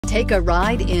Take a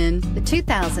ride in the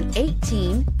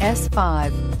 2018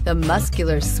 S5. The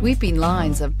muscular, sweeping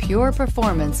lines of pure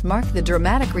performance mark the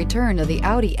dramatic return of the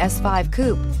Audi S5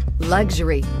 Coupe.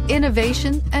 Luxury,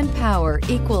 innovation, and power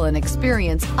equal an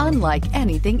experience unlike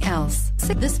anything else.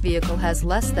 This vehicle has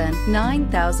less than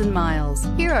 9,000 miles.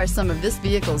 Here are some of this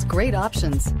vehicle's great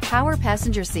options: power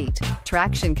passenger seat,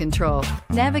 traction control,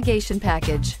 navigation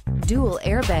package, dual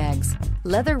airbags,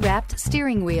 leather-wrapped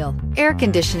steering wheel, air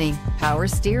conditioning, power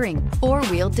steering,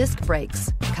 four-wheel disc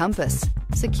brakes, compass,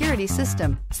 security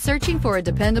system. Searching for a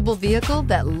dependable vehicle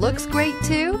that looks great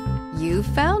too? You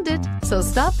found it, so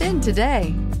stop in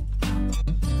today.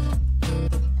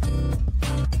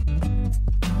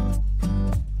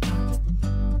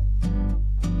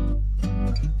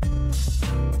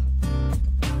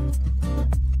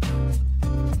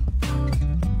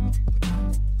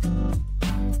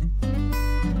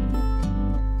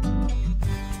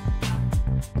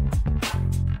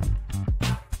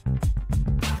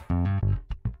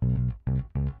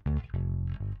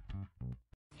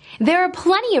 There are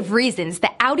plenty of reasons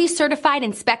that Audi certified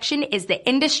inspection is the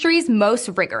industry's most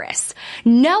rigorous.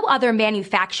 No other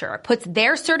manufacturer puts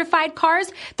their certified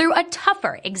cars through a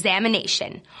tougher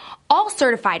examination. All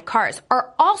certified cars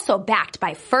are also backed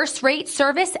by first-rate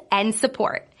service and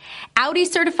support. Audi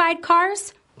certified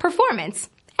cars, performance,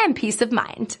 and peace of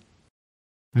mind.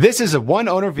 This is a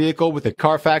one-owner vehicle with a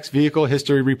CARFAX Vehicle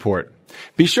History Report.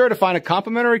 Be sure to find a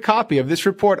complimentary copy of this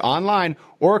report online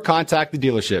or contact the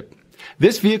dealership.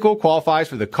 This vehicle qualifies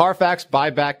for the CARFAX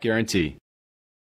buyback guarantee.